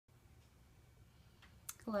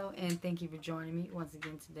Hello, and thank you for joining me once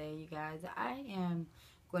again today, you guys. I am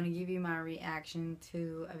going to give you my reaction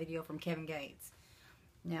to a video from Kevin Gates.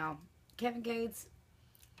 Now, Kevin Gates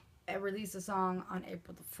released a song on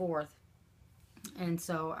April the 4th, and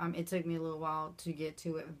so it took me a little while to get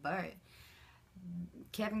to it, but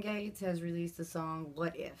Kevin Gates has released the song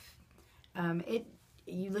What If.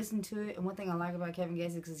 You listen to it, and one thing I like about Kevin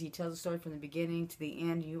Gates is because he tells the story from the beginning to the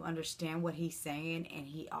end. You understand what he's saying, and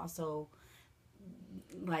he also,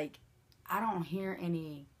 like, I don't hear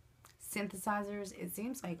any synthesizers. It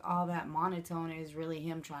seems like all that monotone is really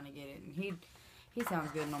him trying to get it, and he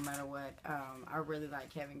sounds good no matter what. I really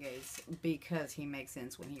like Kevin Gates because he makes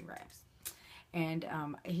sense when he raps. And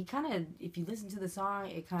he kind of, if you listen to the song,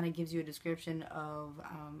 it kind of gives you a description of,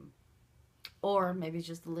 or maybe it's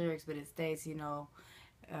just the lyrics, but it states,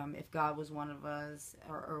 if God was one of us,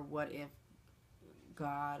 or what if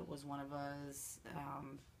God was one of us,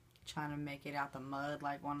 trying to make it out the mud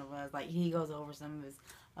like one of us. Like, he goes over some of his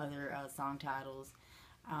other song titles.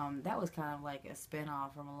 That was kind of like a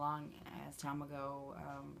spinoff from a long ass time ago,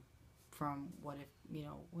 from what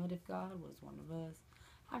if God was one of us.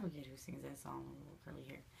 I forget who sings that song with little curly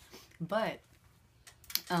hair, but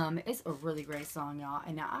it's a really great song, y'all.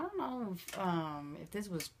 And now I don't know if this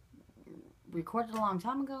was recorded a long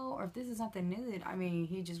time ago or if this is something new that,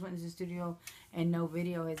 he just went into the studio and no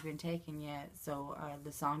video has been taken yet, so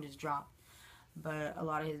the song just dropped. But a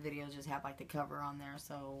lot of his videos just have like the cover on there,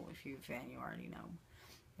 so if you're a fan, you already know.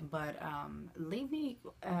 But leave me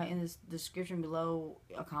in the description below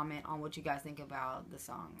a comment on what you guys think about the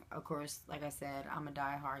song. Of course, like I said, I'm a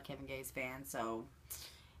die-hard Kevin Gates fan, so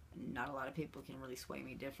not a lot of people can really sway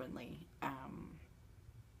me differently.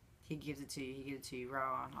 He gives it to you. He gives it to you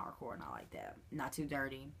raw and hardcore, and I like that. Not too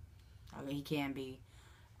dirty. He can be,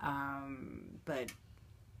 but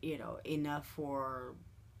enough for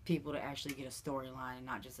people to actually get a storyline and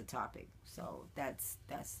not just a topic. So that's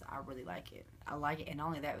I really like it. I like it, and not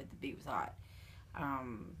only that, but the beat was hot.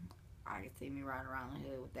 I could see me riding around the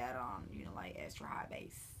hood with that on, like extra high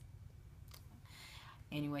bass.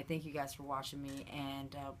 Anyway, thank you guys for watching me,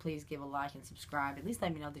 and please give a like and subscribe. At least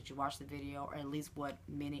let me know that you watched the video, or at least what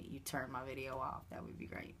minute you turned my video off. That would be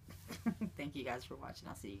great. Thank you guys for watching.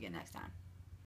 I'll see you again next time.